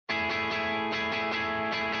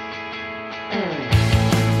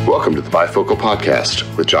Welcome to the Bifocal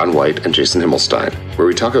Podcast with John White and Jason Himmelstein, where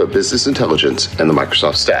we talk about business intelligence and the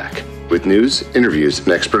Microsoft stack, with news, interviews, and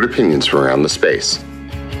expert opinions from around the space.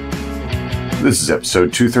 This is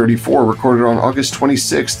episode 234, recorded on August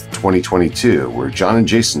 26th, 2022, where John and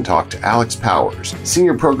Jason talk to Alex Powers,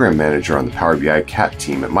 Senior Program Manager on the Power BI CAT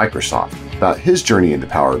team at Microsoft, about his journey into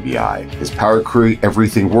Power BI, his Power Query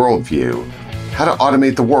Everything worldview, how to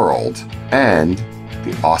automate the world, and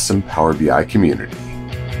the awesome Power BI community.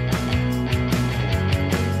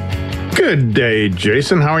 Good day,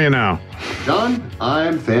 Jason. How are you now? John,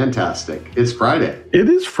 I'm fantastic. It's Friday. It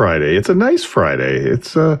is Friday. It's a nice Friday.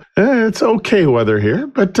 It's okay weather here,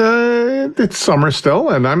 but it's summer still,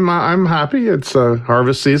 and I'm happy. It's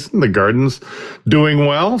harvest season. The garden's doing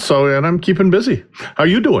well, and I'm keeping busy. How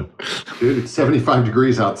you doing? Dude, it's 75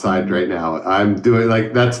 degrees outside right now. I'm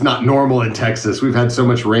doing that's not normal in Texas. We've had so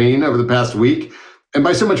much rain over the past week. And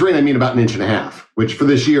by so much rain, I mean about 1.5 inches, which for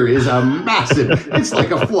this year is a massive, it's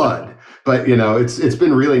like a flood. But, it's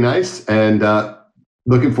been really nice, and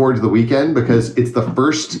looking forward to the weekend because it's the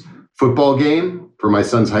first football game for my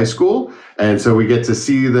son's high school. And so we get to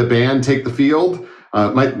see the band take the field. For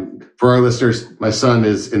our listeners, my son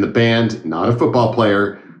is in the band, not a football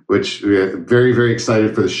player, which we're very, very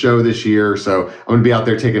excited for the show this year. So I'm going to be out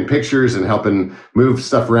there taking pictures and helping move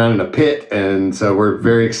stuff around in a pit. And so we're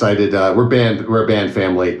very excited. We're a band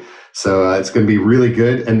family. So it's going to be really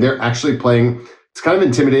good. And they're actually playing. It's kind of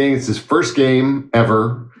intimidating. It's his first game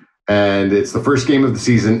ever, and it's the first game of the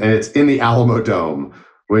season, and it's in the Alamo Dome,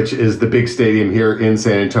 which is the big stadium here in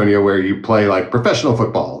San Antonio where you play like professional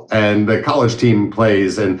football, and the college team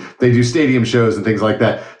plays, and they do stadium shows and things like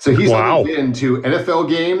that. So he's only been to NFL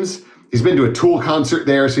games. He's been to a Tool concert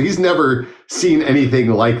there, so he's never seen anything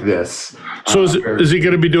like this. So is he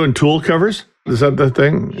going to be doing Tool covers? Is that the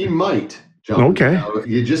thing? He might. John, okay.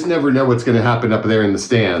 You just never know what's going to happen up there in the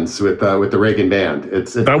stands with the Reagan band.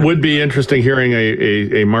 That would be interesting hearing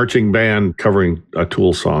a marching band covering a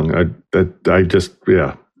Tool song.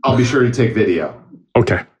 I'll be sure to take video.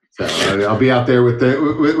 Okay. So I'll be out there with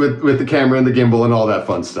the camera and the gimbal and all that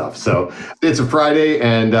fun stuff. So it's a Friday,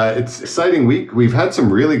 and it's an exciting week. We've had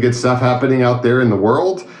some really good stuff happening out there in the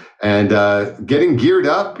world. And getting geared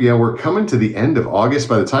up, we're coming to the end of August.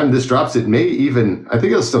 By the time this drops, I think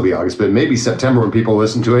it'll still be August, but it may be September when people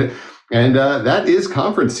listen to it. And that is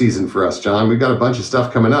conference season for us, John. We've got a bunch of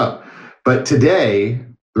stuff coming up. But today,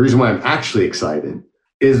 the reason why I'm actually excited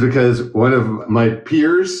is because one of my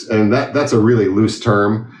peers, and that's a really loose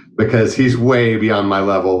term because he's way beyond my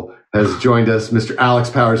level, has joined us, Mr.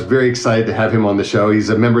 Alex Powers. Very excited to have him on the show. He's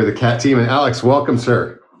a member of the CAT team. And Alex, welcome,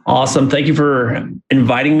 sir. Awesome. Thank you for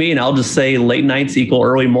inviting me. And I'll just say late nights equal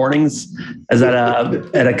early mornings. I was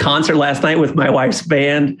at a concert last night with my wife's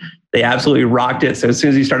band. They absolutely rocked it. So as soon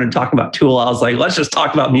as you started talking about Tool, I was like, let's just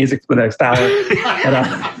talk about music for the next hour.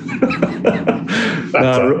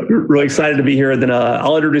 Really excited to be here. Then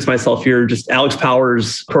I'll introduce myself here. Just Alex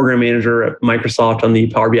Powers, Program Manager at Microsoft on the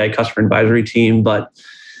Power BI Customer Advisory team. But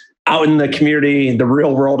out in the community, the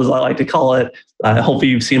real world, as I like to call it, hopefully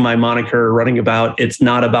you've seen my moniker running about. It's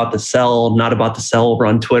not about the sell, not about the sell over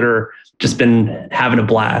on Twitter. Just been having a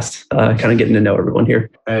blast, kind of getting to know everyone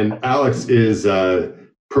here. And Alex is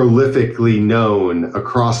prolifically known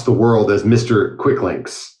across the world as Mr. Quick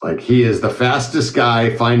Links. Like he is the fastest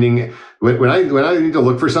guy finding. When I need to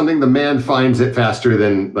look for something, the man finds it faster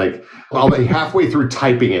than I'll be halfway through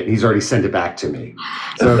typing it. And he's already sent it back to me.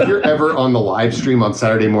 So if you're ever on the live stream on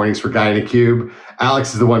Saturday mornings for Guy in a Cube,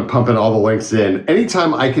 Alex is the one pumping all the links in.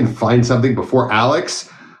 Anytime I can find something before Alex,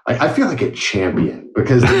 I feel like a champion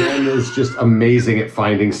because the man is just amazing at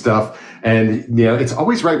finding stuff. And, it's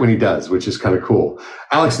always right when he does, which is kind of cool.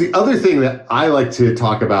 Alex, the other thing that I like to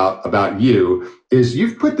talk about you is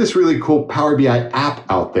you've put this really cool Power BI app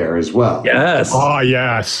out there as well. Yes. Oh,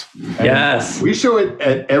 yes. And yes. We show it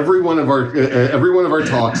at every one of our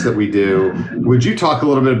talks that we do. Would you talk a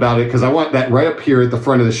little bit about it? Because I want that right up here at the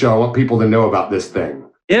front of the show. I want people to know about this thing.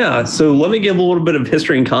 Yeah. So let me give a little bit of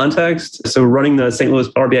history and context. So running the St. Louis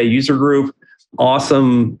Power BI user group,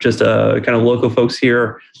 awesome, just kind of local folks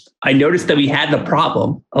here. I noticed that we had the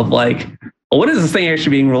problem of what is this thing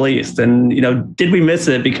actually being released? And, did we miss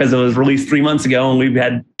it because it was released 3 months ago and we've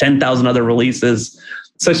had 10,000 other releases?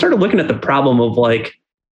 So I started looking at the problem of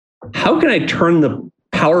how can I turn the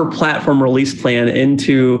Power Platform release plan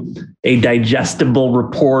into a digestible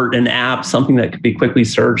report, an app, something that could be quickly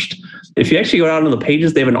searched? If you actually go out on the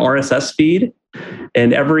pages, they have an RSS feed.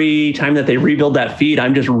 And every time that they rebuild that feed,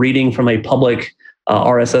 I'm just reading from a public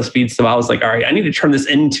RSS feed. So I was like, all right, I need to turn this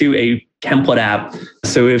into a template app.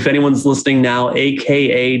 So if anyone's listening now,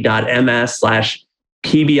 aka.ms/template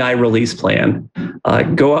PBI release plan.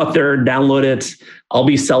 Go out there, download it. I'll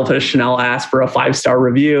be selfish and I'll ask for a 5-star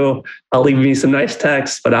review. I'll leave me some nice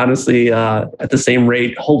text, but honestly, at the same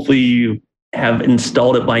rate, hopefully you have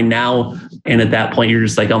installed it by now. And at that point, you're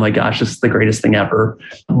just like, oh my gosh, this is the greatest thing ever.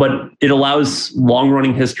 But it allows long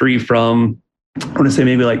running history from, I want to say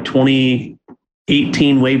maybe like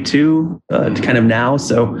 2018 wave 2 to kind of now.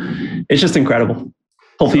 So it's just incredible.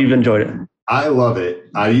 Hopefully you've enjoyed it. I love it.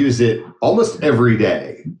 I use it almost every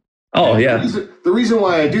day. Oh, and yeah. The reason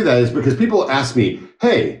why I do that is because people ask me,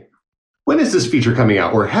 hey, when is this feature coming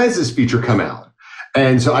out? Or has this feature come out?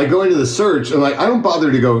 And so I go into the search and like, I don't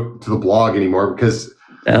bother to go to the blog anymore because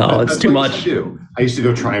it's too much. I used to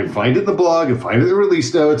go try and find it in the blog and find it in the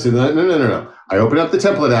release notes. And no. I open up the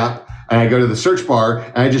template app and I go to the search bar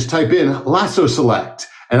and I just type in Lasso Select.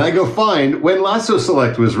 And I go find when Lasso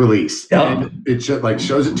Select was released. Yeah. And it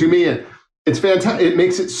shows it to me. And it's fantastic. It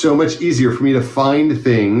makes it so much easier for me to find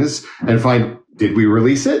things and find, did we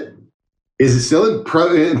release it? Is it still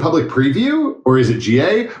in public preview or is it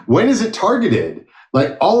GA? When is it targeted?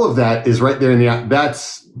 Like all of that is right there in the app.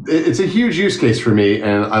 It's a huge use case for me.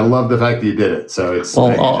 And I love the fact that you did it. So it's.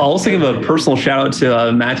 Well, I'll also give a personal shout out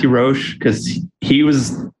to Matthew Roche because he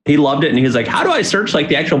loved it. And he was like, how do I search like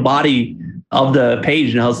the actual body of the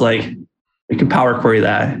page? And I was like, we can power query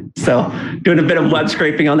that. So doing a bit of web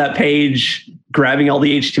scraping on that page, grabbing all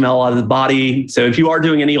the HTML out of the body. So if you are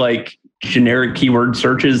doing any like generic keyword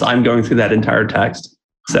searches, I'm going through that entire text.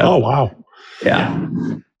 So. Oh, wow. Yeah.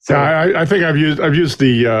 So I think I've used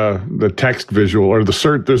the text visual or the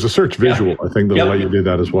search. There's a search visual. I think that'll let you do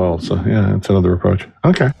that as well. So yeah, it's another approach.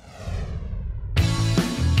 Okay.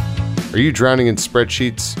 Are you drowning in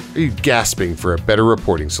spreadsheets? Are you gasping for a better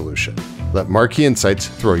reporting solution? Let Marquee Insights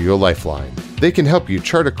throw you a lifeline. They can help you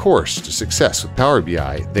chart a course to success with Power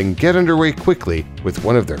BI, then get underway quickly with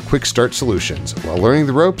one of their quick start solutions while learning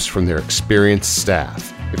the ropes from their experienced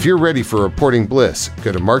staff. If you're ready for reporting bliss,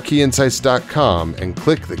 go to marqueeinsights.com and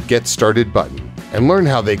click the Get Started button and learn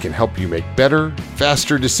how they can help you make better,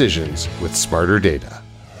 faster decisions with smarter data.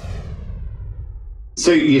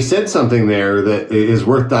 So you said something there that is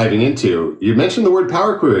worth diving into. You mentioned the word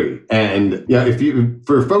Power Query. And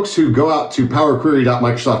for folks who go out to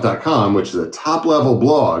powerquery.microsoft.com, which is a top level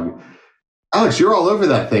blog, Alex, you're all over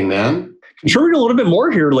that thing, man. Contributed a little bit more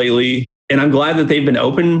here lately. And I'm glad that they've been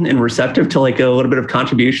open and receptive to like a little bit of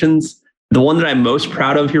contributions. The one that I'm most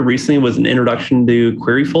proud of here recently was an introduction to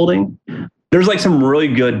query folding. There's like some really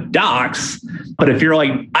good docs, but if you're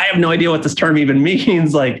like, I have no idea what this term even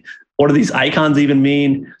means, like, what do these icons even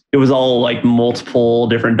mean? It was all like multiple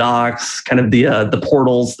different docs, kind of the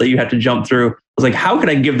portals that you had to jump through. I was like, how could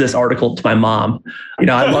I give this article to my mom?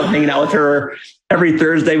 I love hanging out with her. Every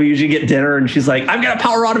Thursday, we usually get dinner and she's like, I've got a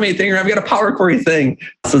Power Automate thing or I've got a Power Query thing.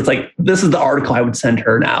 So it's like, this is the article I would send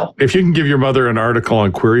her now. If you can give your mother an article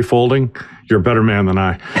on query folding, you're a better man than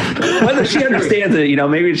I. Whether she understands it,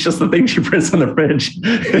 maybe it's just the thing she prints on the fridge.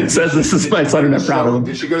 It says, this is my son and I'm proud of him.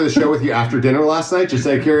 Did she go to the show with you after dinner last night? Just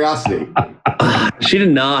out of curiosity. She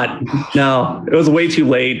did not. No, it was way too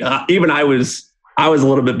late. Even I was a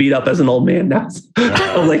little bit beat up as an old man now.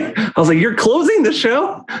 I was like, you're closing the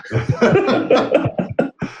show?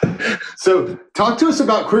 So talk to us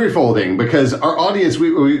about query folding, because our audience,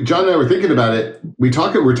 John and I were thinking about it. We're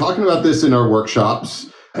talking about this in our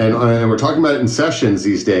workshops and we're talking about it in sessions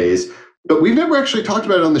these days, but we've never actually talked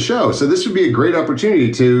about it on the show. So this would be a great opportunity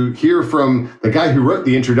to hear from the guy who wrote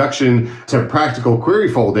the introduction to practical query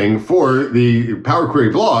folding for the Power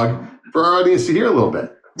Query blog for our audience to hear a little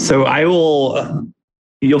bit. So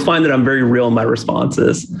you'll find that I'm very real in my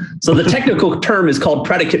responses. So the technical term is called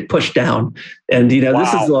predicate push down. And,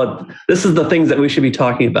 wow. This is the things that we should be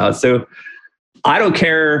talking about. So I don't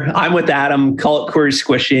care. I'm with Adam, call it query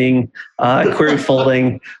squishing, query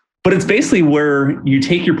folding, but it's basically where you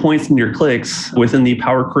take your points and your clicks within the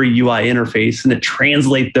Power Query UI interface and it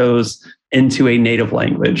translate those into a native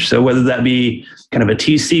language. So whether that be kind of a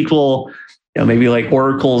T-SQL, maybe like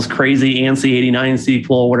Oracle's crazy ANSI 89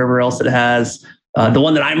 SQL, whatever else it has. The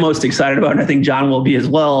one that I'm most excited about, and I think John will be as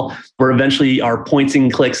well, where eventually our points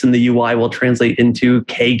and clicks in the UI will translate into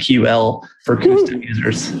KQL for Kusto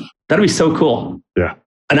users. That'd be so cool. Yeah.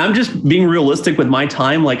 And I'm just being realistic with my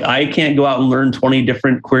time. Like I can't go out and learn 20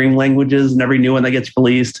 different querying languages and every new one that gets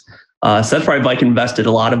released. So that's why I've like invested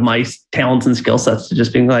a lot of my talents and skill sets to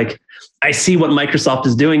just being like, I see what Microsoft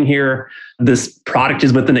is doing here. This product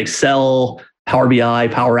is within Excel, Power BI,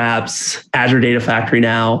 Power Apps, Azure Data Factory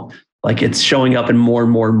now. Like it's showing up in more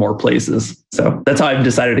and more and more places. So that's how I've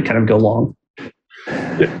decided to kind of go long.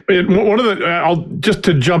 One of the, I'll just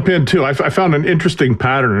to jump in too. I found an interesting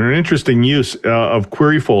pattern, an interesting use of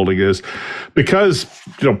query folding is because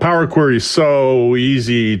Power Query is so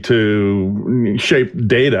easy to shape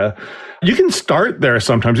data. You can start there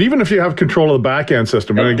sometimes, even if you have control of the back-end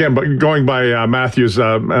system. And again, but going by Matthew's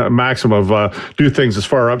maxim of do things as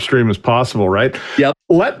far upstream as possible, right? Yep.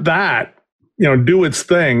 Let that do its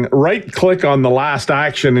thing. Right click on the last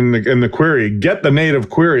action in the query, get the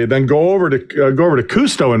native query, then go over to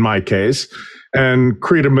Kusto in my case, and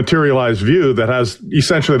create a materialized view that has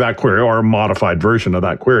essentially that query or a modified version of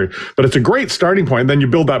that query. But it's a great starting point. Then you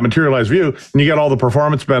build that materialized view and you get all the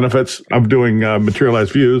performance benefits of doing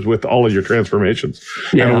materialized views with all of your transformations.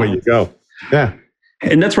 Yeah. And away you go. Yeah.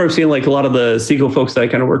 And that's where I've seen like a lot of the SQL folks that I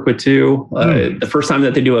kind of work with too. The first time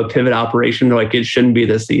that they do a pivot operation, they're like, it shouldn't be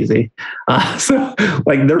this easy. So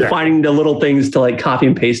like they're finding the little things to like copy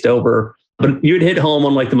and paste over. But you'd hit home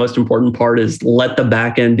on like the most important part is let the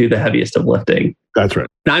back end do the heaviest of lifting. That's right.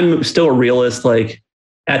 And I'm still a realist. Like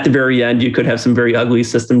at the very end, you could have some very ugly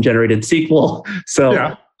system generated SQL.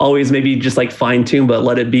 So always maybe just like fine tune, but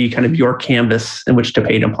let it be kind of your canvas in which to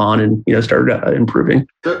paint upon and, start improving.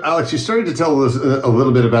 So Alex, you started to tell us a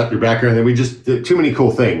little bit about your background, and we just did too many cool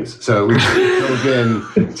things. So we dove in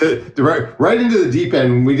right into the deep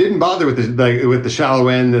end. We didn't bother with the shallow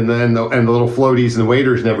end and the little floaties and the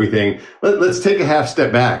waders and everything. Let's take a half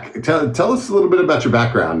step back. Tell us a little bit about your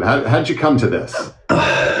background. How'd you come to this?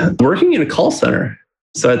 Working in a call center.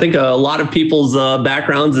 So I think a lot of people's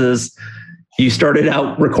backgrounds is you started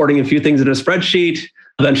out recording a few things in a spreadsheet.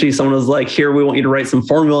 Eventually someone was like, here, we want you to write some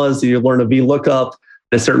formulas. You learn a VLOOKUP.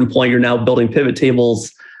 At a certain point, you're now building pivot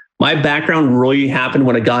tables. My background really happened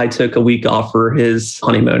when a guy took a week off for his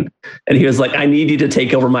honeymoon. And he was like, I need you to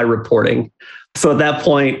take over my reporting. So at that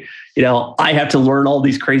point, I have to learn all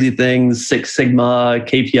these crazy things, Six Sigma,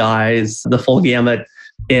 KPIs, the full gamut.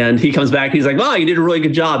 And he comes back, he's like, wow, you did a really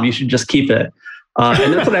good job. You should just keep it.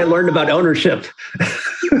 And that's what I learned about ownership.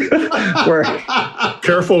 Where,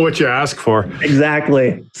 careful what you ask for.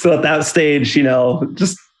 Exactly. So at that stage,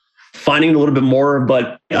 just finding a little bit more,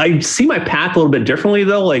 but I see my path a little bit differently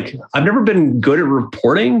though. Like I've never been good at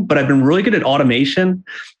reporting, but I've been really good at automation.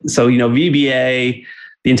 So, VBA,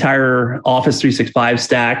 the entire Office 365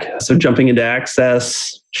 stack. So jumping into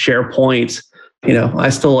Access, SharePoint, I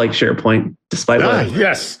still like SharePoint despite what.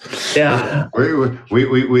 Yes. Yeah.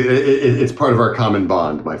 It's part of our common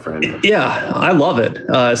bond, my friend. Yeah, I love it,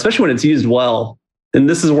 especially when it's used well. And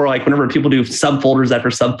this is where, like, whenever people do subfolders after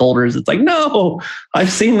subfolders, it's like, no, I've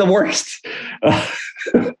seen the worst.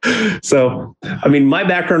 So, I mean, my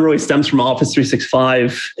background really stems from Office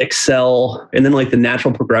 365, Excel, and then like the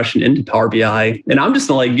natural progression into Power BI. And I'm just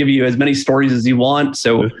gonna like give you as many stories as you want.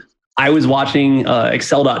 So I was watching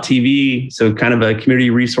Excel.tv, so kind of a community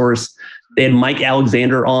resource. They had Mike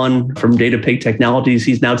Alexander on from DataPig Technologies.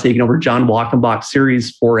 He's now taken over John Walkenbach's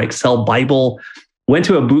series for Excel Bible. Went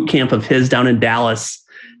to a boot camp of his down in Dallas.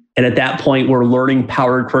 And at that point, we're learning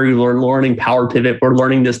Power Query, we're learning Power Pivot, we're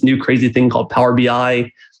learning this new crazy thing called Power BI.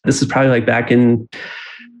 This is probably like back in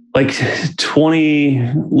like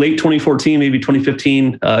late 2014, maybe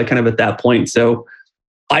 2015, kind of at that point. So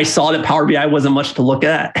I saw that Power BI wasn't much to look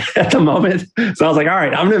at the moment. So I was like, all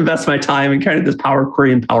right, I'm going to invest my time in kind of this Power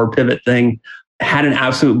Query and Power Pivot thing. Had an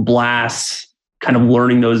absolute blast kind of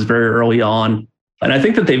learning those very early on. And I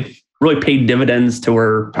think that they've really paid dividends to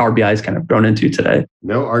where Power BI is kind of grown into today.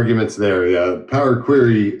 No arguments there. Yeah, Power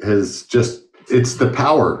Query has just, it's the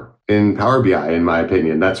power in Power BI, in my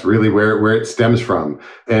opinion. That's really where it stems from.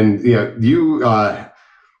 And you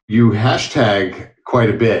hashtag quite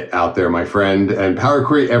a bit out there, my friend. And Power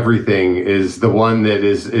Query Everything is the one that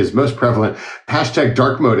is most prevalent. Hashtag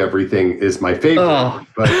dark mode everything is my favorite. Oh.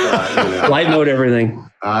 But light mode everything.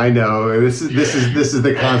 I know this is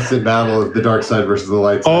the constant battle of the dark side versus the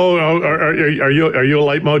light side. Oh, are you a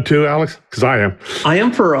light mode too, Alex? Because I am. I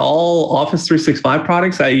am for all Office 365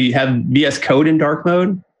 products. I have VS Code in dark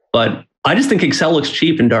mode, but I just think Excel looks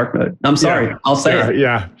cheap in dark mode. I'm sorry, I'll say it.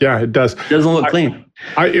 Yeah, it does. It doesn't look clean.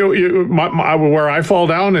 Where I fall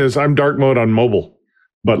down is I'm dark mode on mobile,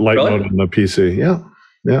 but light mode on the PC. Yeah.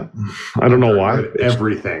 I don't know why.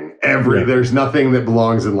 Everything. There's nothing that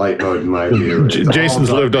belongs in light mode in my view.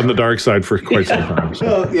 Jason's lived on the dark side for quite some time.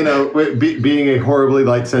 So. Well, being a horribly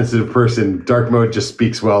light sensitive person, dark mode just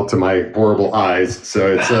speaks well to my horrible eyes.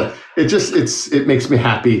 So it makes me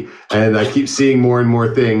happy, and I keep seeing more and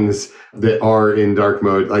more things that are in dark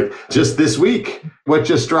mode. Like just this week, what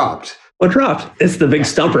just dropped? What dropped? It's the big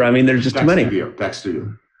stumper. I mean, there's just too many. DAX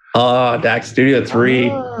Studio. DAX Studio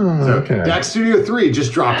 3. Okay. DAX Studio 3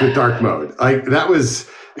 just dropped with dark mode. Like that was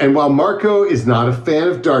And while Marco is not a fan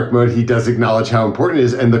of dark mode, he does acknowledge how important it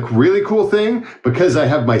is. And the really cool thing, because I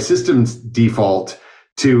have my system's default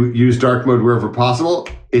to use dark mode wherever possible,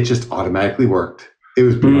 it just automatically worked. It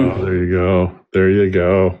was beautiful. Oh, there you go. There you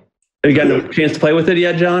go. Have you gotten a chance to play with it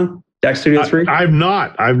yet, John? DAC Studio 3? I've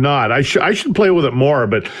not. I should play with it more,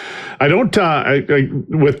 but I don't.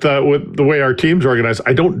 With the way our team's organized,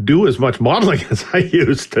 I don't do as much modeling as I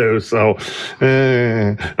used to. So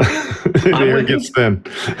the air gets thin.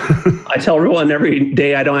 I tell everyone every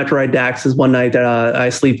day I don't have to write DAX is one night that I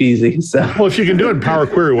sleep easy. So. Well, if you can do it in Power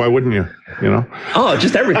Query, why wouldn't you? You know? Oh,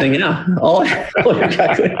 just everything, yeah. All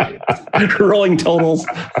exactly. Rolling totals.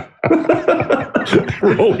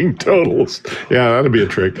 Rolling totals. Yeah, that'd be a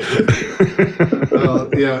trick. Well,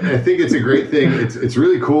 I think it's a great thing. It's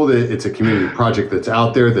really cool that it's a community project that's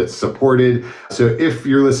out there, that's supported. So if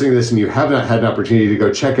you're listening to this and you have not had an opportunity to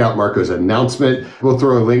go check out Marco's announcement, we'll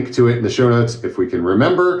throw a link to it in the show notes if we can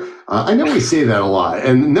remember. I know we say that a lot,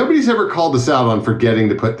 and nobody's ever called us out on forgetting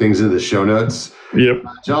to put things in the show notes. Yep.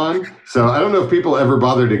 John. So I don't know if people ever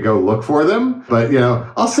bother to go look for them, but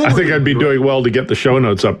I'll say. I think I'd be doing well to get the show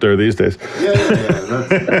notes up there these days.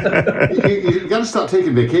 Yeah. You got to stop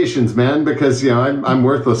taking vacations, man, because I'm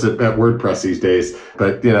worthless at WordPress these days.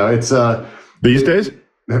 But it's these days.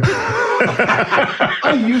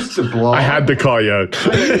 I used to blog. I had to call you out.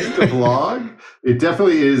 I used to blog. It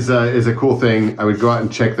definitely is a cool thing. I would go out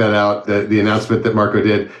and check that out, the announcement that Marco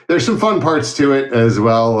did. There's some fun parts to it as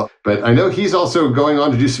well. But I know he's also going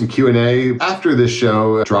on to do some Q&A after this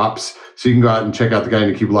show drops. So you can go out and check out the Guy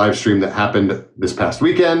in the Cube live stream that happened this past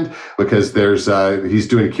weekend, because he's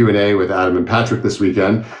doing a Q&A with Adam and Patrick this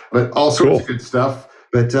weekend. But all sorts of good stuff.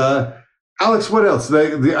 But Alex, what else?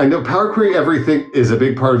 I know Power Query Everything is a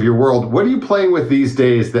big part of your world. What are you playing with these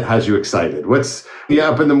days that has you excited? What's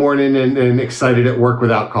up in the morning and excited at work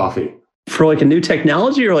without coffee? For like a new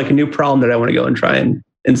technology or like a new problem that I want to go and try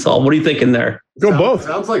and solve? What are you thinking there? Both.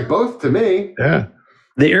 Sounds like both to me. Yeah.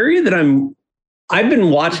 The area that I've been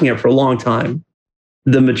watching it for a long time,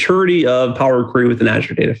 the maturity of Power Query within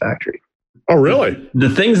Azure Data Factory. Oh, really? The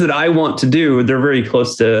things that I want to do, they're very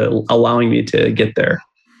close to allowing me to get there.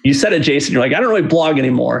 You said it, Jason, you're like, I don't really blog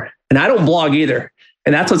anymore. And I don't blog either.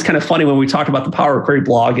 And that's what's kind of funny when we talk about the Power Query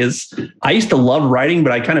blog is I used to love writing,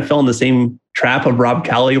 but I kind of fell in the same trap of Rob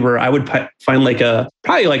Calley where I would find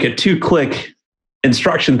probably like a 2-click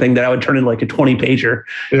instruction thing that I would turn into like a 20-pager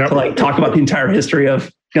to like talk about the entire history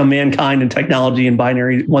of mankind and technology and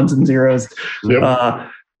binary ones and zeros. Yep.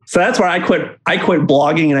 So that's why I quit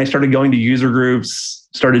blogging and I started going to user groups,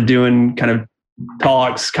 started doing kind of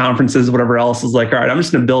talks, conferences, whatever else. Is like, all right, I'm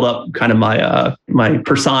just going to build up kind of my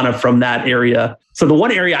persona from that area. So the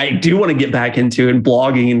one area I do want to get back into in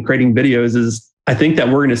blogging and creating videos is I think that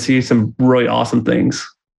we're going to see some really awesome things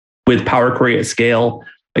with Power Query at scale,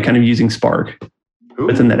 like kind of using Spark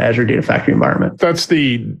within that Azure Data Factory environment. That's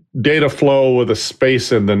the data flow with a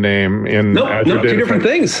space in the name in Azure Data two different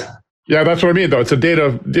Factory. Things. Yeah, that's what I mean, though. It's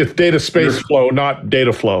data space flow, not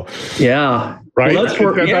data flow. Yeah. Right. Well,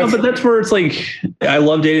 but that's where it's like, I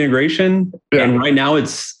love data integration. Yeah. And right now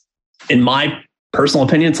it's, in my personal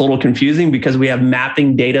opinion, it's a little confusing because we have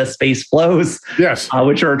mapping data space flows, yes,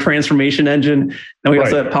 which are a transformation engine. And we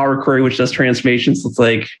also have Power Query, which does transformations. So it's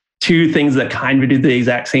like two things that kind of do the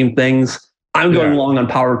exact same things. I'm going along on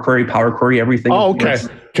Power Query Everything. Oh, okay.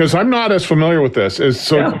 Because I'm not as familiar with this.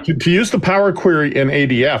 To use the Power Query in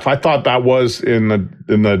ADF, I thought that was in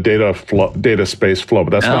the data space flow,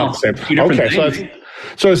 but that's not the same. Okay,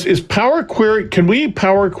 so is Power Query? Can we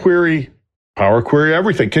Power Query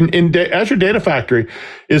everything? In Azure Data Factory,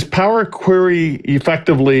 is Power Query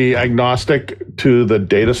effectively agnostic to the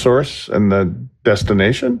data source and the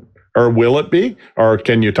destination? Or will it be? Or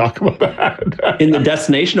can you talk about that? In the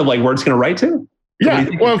destination of like where it's going to write to? Yeah,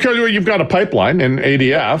 well, because you've got a pipeline in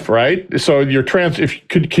ADF, right? So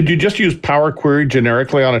could you just use Power Query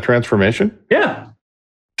generically on a transformation? Yeah.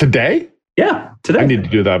 Today? Yeah, today. I need to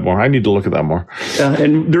do that more. I need to look at that more. Yeah,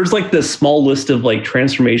 and there's like this small list of like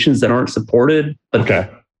transformations that aren't supported. But okay.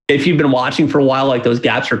 If you've been watching for a while, like those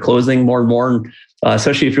gaps are closing more and more.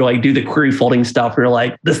 Especially if you're like, do the query folding stuff, you're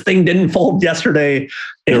like, this thing didn't fold yesterday.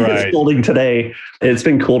 It's folding today. It's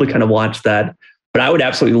been cool to kind of watch that. But I would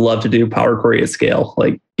absolutely love to do Power Query at scale.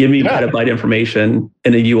 Like, give me petabyte information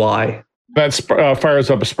in a UI. That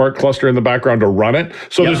fires up a Spark cluster in the background to run it.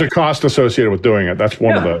 So there's a cost associated with doing it. That's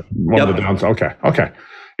one of the downsides. Okay.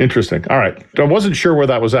 Interesting. All right. I wasn't sure where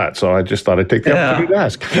that was at, so I just thought I'd take the opportunity to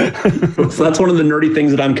ask. So that's one of the nerdy things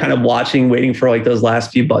that I'm kind of watching, waiting for like those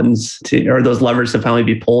last few buttons or those levers to finally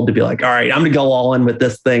be pulled to be like, all right, I'm going to go all in with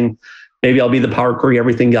this thing. Maybe I'll be the Power Query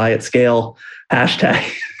Everything guy at scale. #.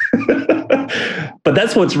 But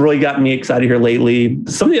that's what's really gotten me excited here lately.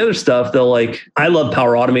 Some of the other stuff, though, like I love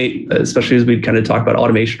Power Automate, especially as we kind of talked about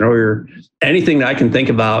automation earlier. Anything that I can think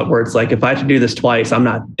about where it's like, if I have to do this twice, I'm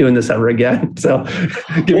not doing this ever again. So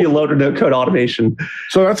give me a load of no code automation.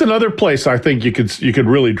 So that's another place I think you could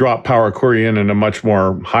really drop Power Query in a much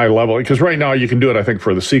more high level, because right now you can do it, I think,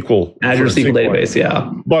 for the SQL. Azure SQL database,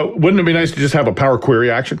 yeah. But wouldn't it be nice to just have a Power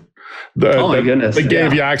Query action? Oh my goodness. It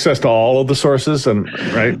gave you access to all of the sources, and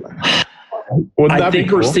right? I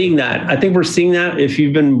think we're seeing that. I think we're seeing that. If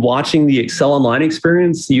you've been watching the Excel Online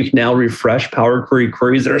experience, you can now refresh Power Query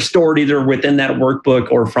queries that are stored either within that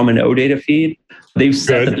workbook or from an OData feed. They've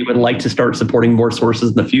said that they would like to start supporting more sources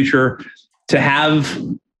in the future to have.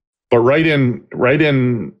 But right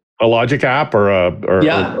in a Logic app or a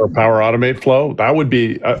Power Automate flow, that would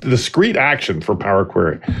be a discrete action for Power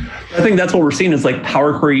Query. I think that's what we're seeing is like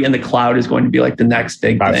Power Query in the cloud is going to be like the next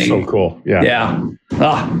big thing. That's so cool. Yeah. Yeah.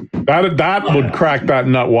 That would crack that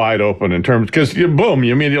nut wide open in terms, because boom,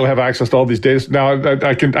 you immediately have access to all these data. Now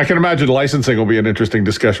I can imagine licensing will be an interesting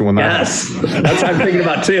discussion when that. Yes, that's what I'm thinking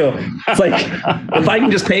about too. It's like if I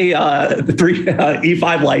can just pay the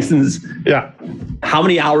E5 license. Yeah. How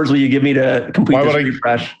many hours will you give me to complete this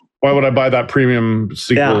refresh? Why would I buy that premium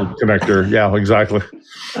SQL connector? Yeah, exactly.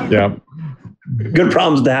 Yeah. Good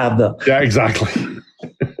problems to have, though. Yeah, exactly.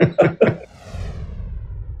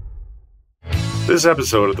 This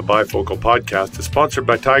episode of the Bifocal Podcast is sponsored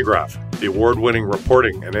by tyGraph, the award-winning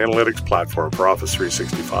reporting and analytics platform for Office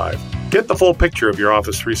 365. Get the full picture of your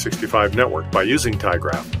Office 365 network by using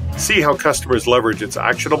tyGraph. See how customers leverage its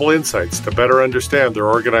actionable insights to better understand their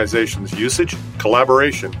organization's usage,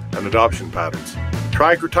 collaboration, and adoption patterns.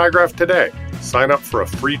 Try tyGraph today. Sign up for a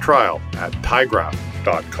free trial at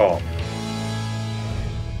tygraph.com.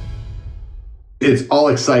 It's all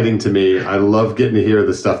exciting to me. I love getting to hear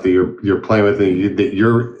the stuff that you're playing with and that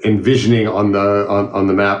you're envisioning on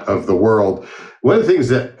the map of the world. One of the things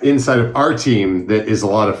that inside of our team that is a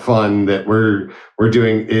lot of fun that we're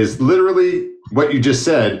doing is literally what you just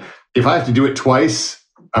said. If I have to do it twice,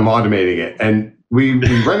 I'm automating it. And we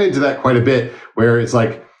run into that quite a bit where it's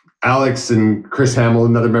like Alex and Chris Hamill,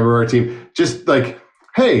 another member of our team, just like,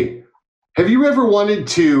 hey, have you ever wanted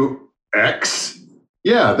to X?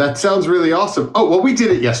 Yeah, that sounds really awesome. Oh, well, we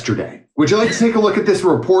did it yesterday. Would you like to take a look at this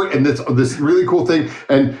report and this really cool thing?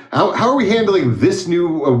 And how are we handling this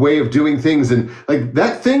new way of doing things? And like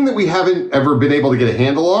that thing that we haven't ever been able to get a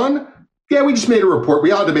handle on? Yeah, we just made a report.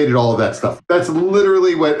 We automated all of that stuff. That's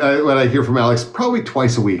literally what I hear from Alex probably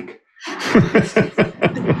twice a week.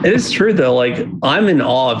 It is true, though. Like, I'm in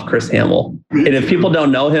awe of Chris Hamill. And if people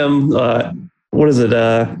don't know him, what is it?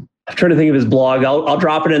 I'm trying to think of his blog. I'll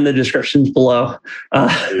drop it in the descriptions below.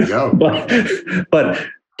 There you go. But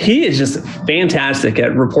he is just fantastic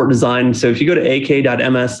at report design. So if you go to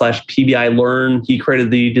ak.ms/PBI Learn, he created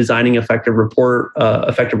the Designing Effective Reports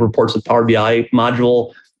with Power BI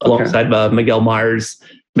module alongside Miguel Myers.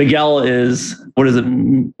 Miguel is,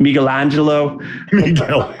 Michelangelo?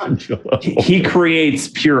 Michelangelo. He creates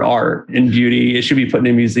pure art and beauty. It should be put in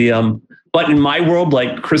a museum. But in my world,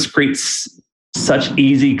 like, Chris creates such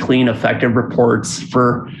easy, clean, effective reports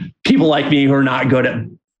for people like me who are not good at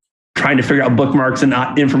trying to figure out bookmarks and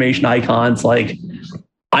information icons. Like,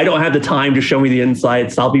 I don't have the time to show me the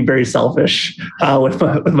insights. I'll be very selfish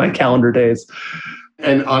with my calendar days.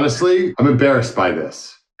 And honestly, I'm embarrassed by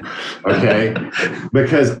this. Okay?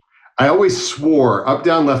 Because I always swore up,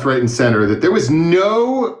 down, left, right, and center that there was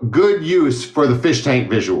no good use for the fish tank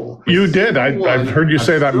visual. You did. I've heard you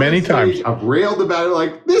say that many times. I've railed about it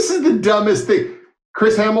like, this is the dumbest thing.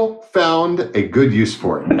 Chris Hamill found a good use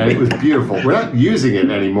for it, and it was beautiful. We're not using it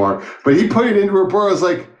anymore, but he put it into a report. I was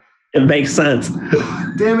like, it makes sense.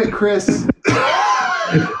 Damn it, Chris.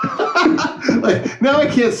 Like, now I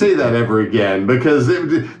can't say that ever again because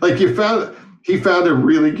he found a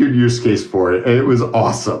really good use case for it, and it was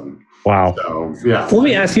awesome. Wow. So, yeah. Let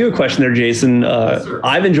me ask you a question there, Jason. Yes,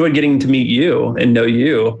 I've enjoyed getting to meet you and know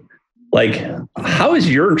you. Like, how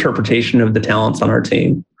is your interpretation of the talents on our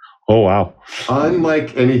team? Oh, wow.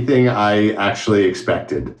 Unlike anything I actually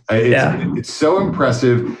expected. It's so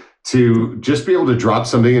impressive to just be able to drop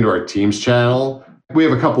something into our Teams channel. We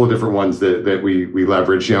have a couple of different ones that we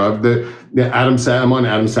leverage. You know, I'm on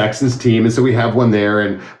Adam Saxon's team, and so we have one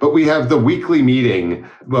there. But we have the weekly meeting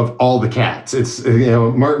of all the cats. It's,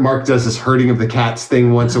 Mark does this herding of the cats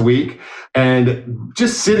thing once a week, and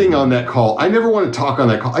just sitting on that call. I never want to talk on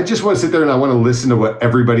that call. I just want to sit there and I want to listen to what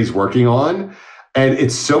everybody's working on. And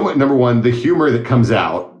it's so much. Number one, the humor that comes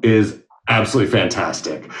out is absolutely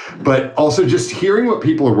fantastic. But also just hearing what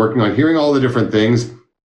people are working on, hearing all the different things.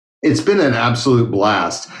 It's been an absolute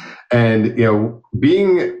blast. And,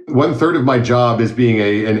 being 1/3 of my job is being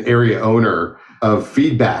an area owner of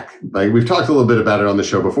feedback. Like we've talked a little bit about it on the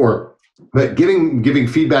show before, but giving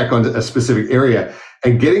feedback on a specific area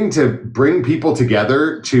and getting to bring people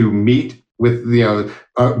together to meet with,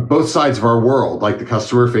 both sides of our world, like the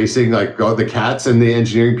customer facing, like the CATs and the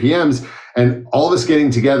engineering PMs, and all of us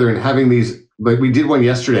getting together and having these, like we did one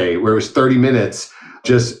yesterday where it was 30 minutes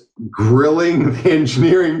just grilling the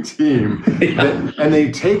engineering team. Yeah. And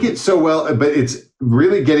they take it so well, but it's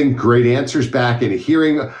really getting great answers back and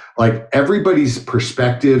hearing like everybody's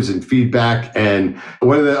perspectives and feedback. And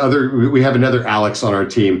we have another Alex on our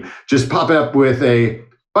team just popping up with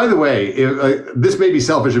by the way, this may be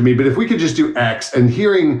selfish of me, but if we could just do X, and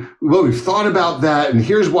hearing, well, we've thought about that and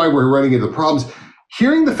here's why we're running into problems.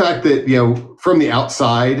 Hearing the fact that, from the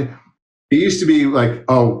outside, it used to be like,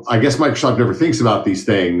 oh, I guess Microsoft never thinks about these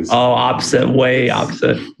things. Oh, opposite, way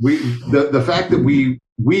opposite. The fact that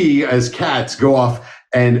we as CATs go off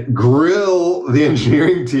and grill the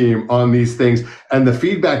engineering team on these things, and the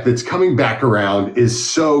feedback that's coming back around is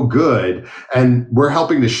so good, and we're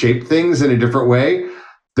helping to shape things in a different way.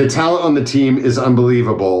 The talent on the team is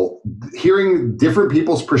unbelievable. Hearing different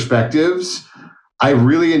people's perspectives, I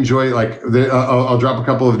really enjoy, like, I'll drop a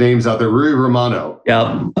couple of names out there. Rui Romano.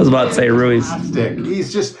 Yeah, I was about to say Rui's.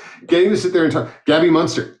 He's just getting to sit there and talk. Gabby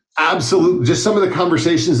Munster. Absolutely. Just some of the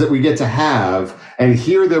conversations that we get to have and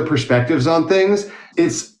hear their perspectives on things.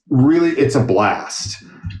 It's a blast.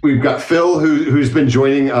 We've got Phil, who's been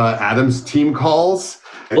joining Adam's team calls.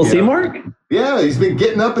 Phil Seymour? Yeah, he's been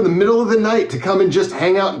getting up in the middle of the night to come and just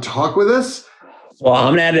hang out and talk with us. Well,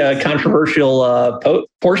 I'm going to add a controversial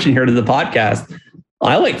portion here to the podcast.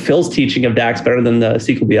 I like Phil's teaching of DAX better than the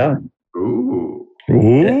SQL BI. Ooh.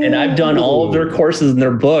 And I've done all of their courses and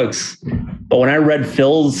their books. But when I read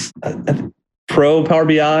Phil's Pro Power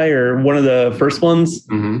BI, or one of the first ones,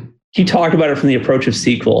 he talked about it from the approach of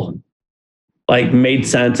SQL. Like, made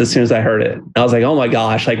sense as soon as I heard it. I was like, oh my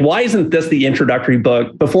gosh, like, why isn't this the introductory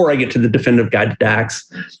book before I get to the definitive guide to DAX?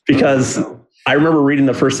 Because I remember reading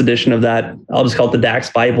the first edition of that. I'll just call it the DAX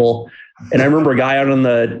Bible. And I remember a guy out on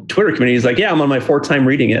the Twitter community, he's like, yeah, I'm on my 4th time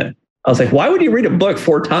reading it. I was like, why would you read a book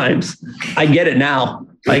 4 times? I get it now.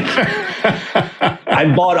 Like,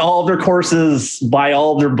 I bought all of their courses, buy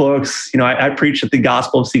all of their books. I preach at the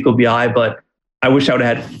gospel of SQL BI, but I wish I would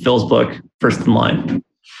have had Phil's book first in line.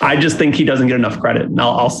 I just think he doesn't get enough credit. And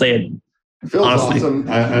I'll say it. Phil's honestly awesome.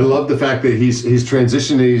 I love the fact that he's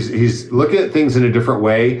transitioned. He's looking at things in a different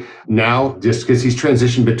way now, just because he's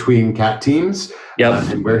transitioned between CAT teams.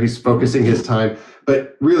 And where he's focusing his time.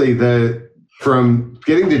 But really, from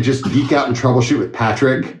getting to just geek out and troubleshoot with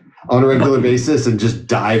Patrick on a regular basis and just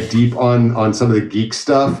dive deep on some of the geek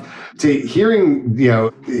stuff, to hearing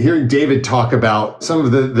David talk about some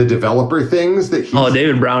of the developer things that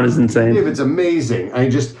David Brown is insane. David's amazing.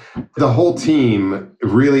 The whole team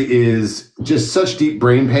really is just such deep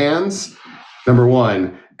brain pans, number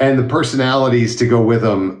one, and the personalities to go with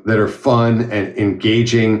them that are fun and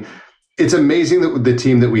engaging. It's amazing that the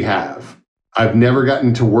team that we have. I've never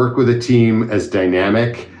gotten to work with a team as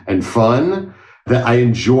dynamic and fun that I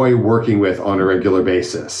enjoy working with on a regular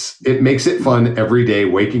basis. It makes it fun every day,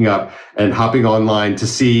 waking up and hopping online to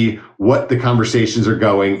see what the conversations are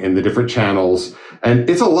going in the different channels. And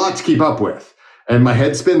it's a lot to keep up with. And my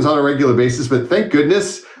head spins on a regular basis, but thank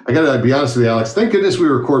goodness, I got to be honest with you, Alex, thank goodness we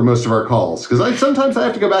record most of our calls, because sometimes I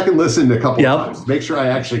have to go back and listen a couple of times to make sure I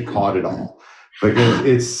actually caught it all.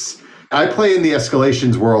 Because I play in the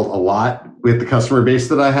escalations world a lot with the customer base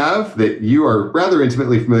that I have, that you are rather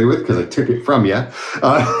intimately familiar with because I took it from you.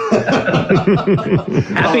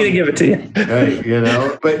 Happy to give it to you. Hey,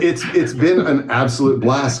 but it's been an absolute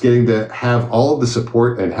blast getting to have all of the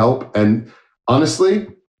support and help. And honestly,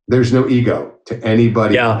 there's no ego to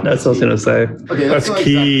anybody. Yeah, that's what I was going to say. Okay, that's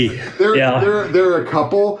key. There are a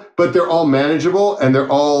couple, but they're all manageable and they're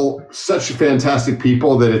all such fantastic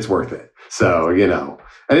people that it's worth it. So,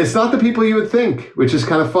 and it's not the people you would think, which is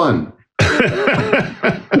kind of fun.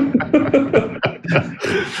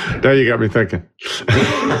 Now you got me thinking.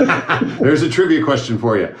 There's a trivia question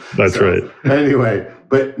for you. That's right. Anyway,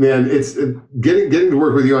 but man, it's getting to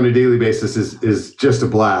work with you on a daily basis is just a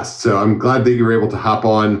blast. So I'm glad that you were able to hop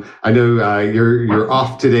on. I know you're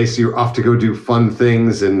off today, so you're off to go do fun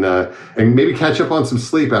things and maybe catch up on some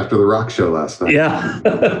sleep after the rock show last night. Yeah.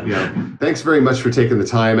 Thanks very much for taking the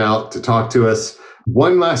time out to talk to us.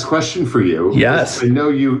 One last question for you. Yes. I know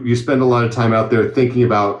you spend a lot of time out there thinking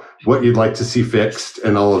about what you'd like to see fixed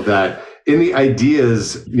and all of that. In the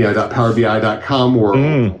ideas, .powerbi.com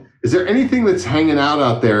world, is there anything that's hanging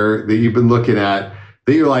out there that you've been looking at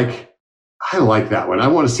that you're like, I like that one. I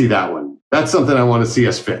want to see that one. That's something I want to see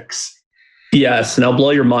us fix. Yes, and I'll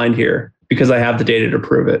blow your mind here because I have the data to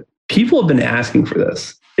prove it. People have been asking for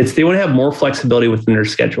this. They want to have more flexibility within their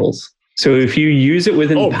schedules. So if you use it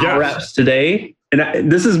within Power Apps today,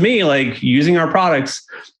 and this is me like using our products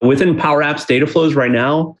within Power Apps data flows right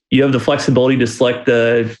now, you have the flexibility to select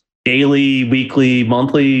the daily, weekly,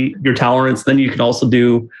 monthly, your tolerance. Then you can also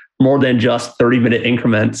do more than just 30-minute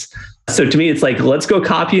increments. So to me, it's like, let's go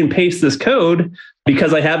copy and paste this code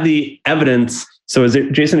because I have the evidence. So as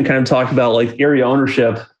Jason kind of talked about like area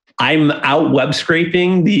ownership, I'm out web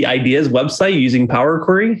scraping the Ideas website using Power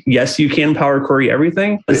Query. Yes, you can Power Query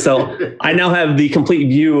everything. So I now have the complete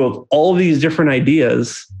view of all of these different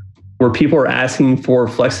ideas where people are asking for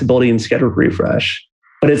flexibility and scheduled refresh.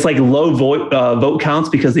 But it's like low vote counts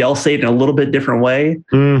because they all say it in a little bit different way.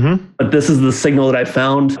 Mm-hmm. But this is the signal that I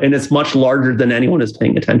found, and it's much larger than anyone is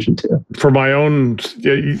paying attention to. For my own,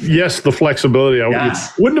 yes, the flexibility.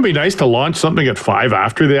 Yes. Wouldn't it be nice to launch something at 5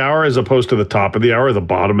 after the hour as opposed to the top of the hour or the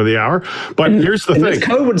bottom of the hour? But here's the thing. This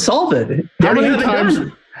code would solve it. How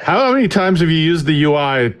many times have you used the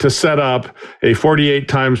UI to set up a 48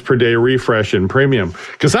 times per day refresh in Premium?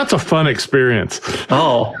 Because that's a fun experience.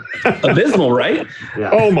 Oh, abysmal, right? Yeah.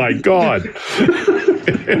 Oh my God.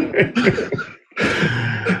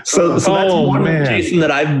 So that's one, Jason, that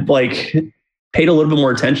I've like paid a little bit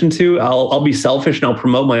more attention to. I'll be selfish and I'll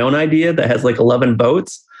promote my own idea that has like 11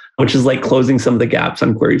 votes, which is like closing some of the gaps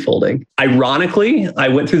on query folding. Ironically, I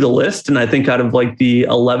went through the list and I think out of like the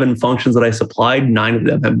 11 functions that I supplied, 9 of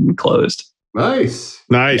them have been closed. Nice.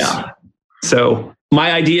 Yeah. So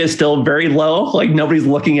my idea is still very low. Like nobody's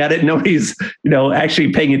looking at it. Nobody's,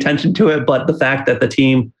 actually paying attention to it. But the fact that the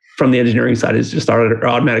team from the engineering side is just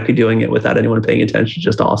automatically doing it without anyone paying attention is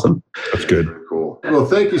just awesome. That's good. Cool. Well,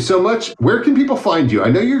 thank you so much. Where can people find you? I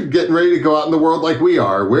know you're getting ready to go out in the world like we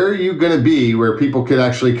are. Where are you going to be where people could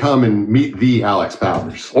actually come and meet the Alex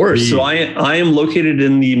Powers? Of course. So I am located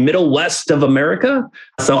in the Middle West of America.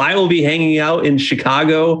 So I will be hanging out in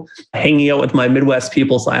Chicago, hanging out with my Midwest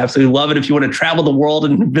people. So I absolutely love it if you want to travel the world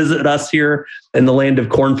and visit us here in the land of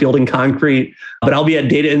cornfield and concrete. But I'll be at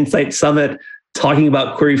Data Insight Summit talking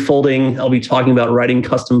about query folding. I'll be talking about writing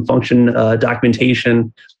custom function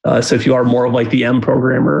documentation. So if you are more of like the M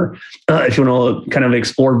programmer, if you want to kind of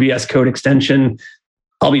explore VS Code extension,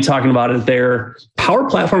 I'll be talking about it there. Power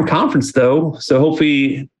Platform Conference though. So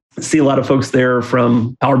hopefully see a lot of folks there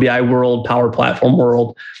from Power BI world, Power Platform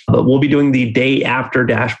world. But we'll be doing the day after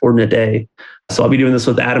Dashboard in a Day. So I'll be doing this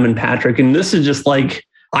with Adam and Patrick. And this is just like,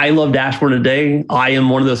 I love Dashboard in a Day. I am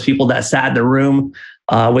one of those people that sat in the room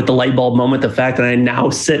with the light bulb moment, the fact that I now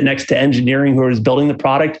sit next to engineering who is building the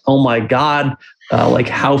product. Oh my God, like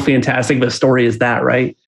how fantastic of a story is that,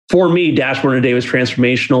 right? For me, Dashboard in a Day was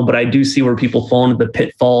transformational, but I do see where people fall into the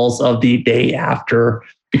pitfalls of the day after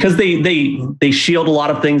because they shield a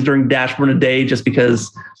lot of things during Dashboard in a Day just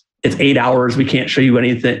because it's 8 hours. We can't show you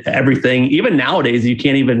everything. Even nowadays, I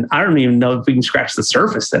don't even know if we can scratch the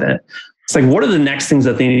surface in it. It's like, what are the next things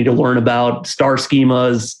that they need to learn about? Star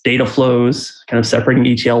schemas, data flows, kind of separating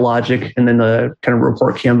ETL logic, and then the kind of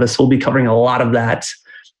report canvas. We'll be covering a lot of that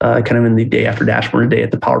kind of in the day after Dashboard in a Day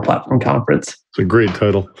at the Power Platform Conference. It's a great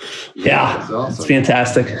title. Yeah, that's awesome. It's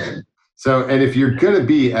fantastic. So, and if you're going to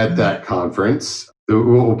be at that conference,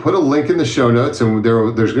 we'll put a link in the show notes, and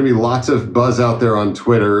there's going to be lots of buzz out there on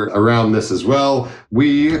Twitter around this as well.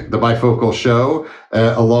 We, the Bifocal Show,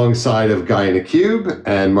 alongside of Guy in a Cube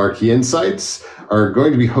and Marquee Insights, are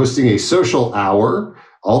going to be hosting a social hour.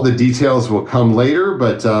 All the details will come later,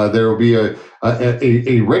 but there will be a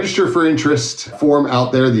register for interest form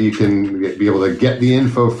out there that you can be able to get the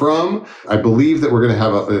info from. I believe that we're going to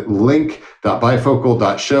have a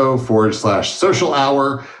link.bifocal.show/social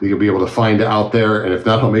hour that you'll be able to find out there. And if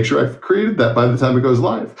not, I'll make sure I've created that by the time it goes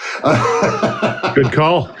live. Good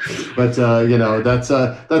call. But, that's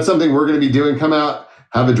something we're going to be doing. Come out,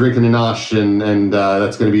 have a drink and a nosh, and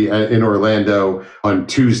that's going to be in Orlando on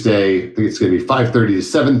Tuesday. I think it's going to be 5:30 to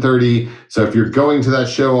 7:30. So if you're going to that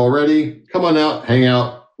show already, come on out, hang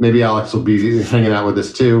out. Maybe Alex will be hanging out with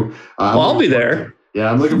us too. I'll be there. Yeah,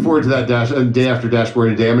 I'm looking forward to that day after Dashboard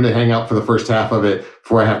in a Day. I'm going to hang out for the first half of it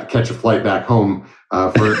before I have to catch a flight back home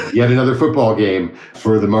for yet another football game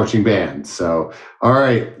for the marching band. So, all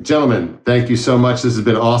right, gentlemen, thank you so much. This has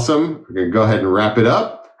been awesome. We're going to go ahead and wrap it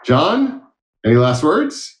up. John, any last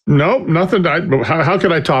words? Nope, nothing. How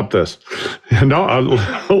could I top this? No,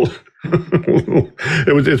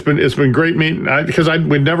 it's been great meeting because I'd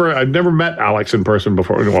never met Alex in person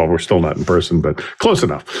before. Well, we're still not in person, but close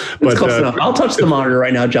enough. It's close enough. I'll touch the monitor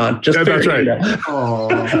right now, John. Just that's right.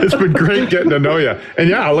 It's been great getting to know you, and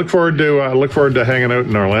yeah, I look forward to hanging out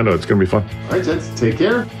in Orlando. It's going to be fun. All right, gents, take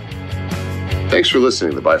care. Thanks for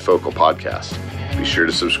listening to the Bifocal Podcast. Be sure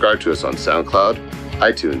to subscribe to us on SoundCloud,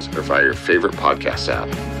 iTunes, or via your favorite podcast app.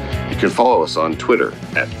 You can follow us on Twitter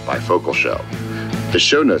at Bifocal Show. The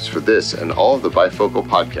show notes for this and all of the Bifocal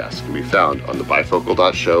podcasts can be found on the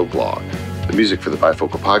bifocal.show blog. The music for the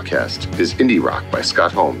Bifocal Podcast is Indie Rock by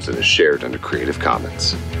Scott Holmes and is shared under Creative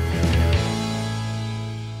Commons.